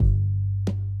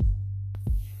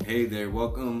Hey there,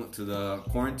 welcome to the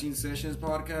Quarantine Sessions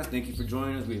podcast. Thank you for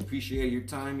joining us. We appreciate your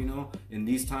time, in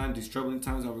these times, these troubling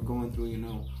times that we're going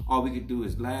through, all we could do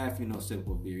is laugh, sip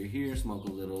a beer here, smoke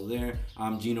a little there.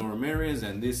 I'm Gino Ramirez,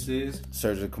 and this is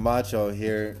Sergio Camacho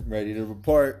here, ready to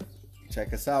report.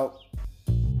 Check us out.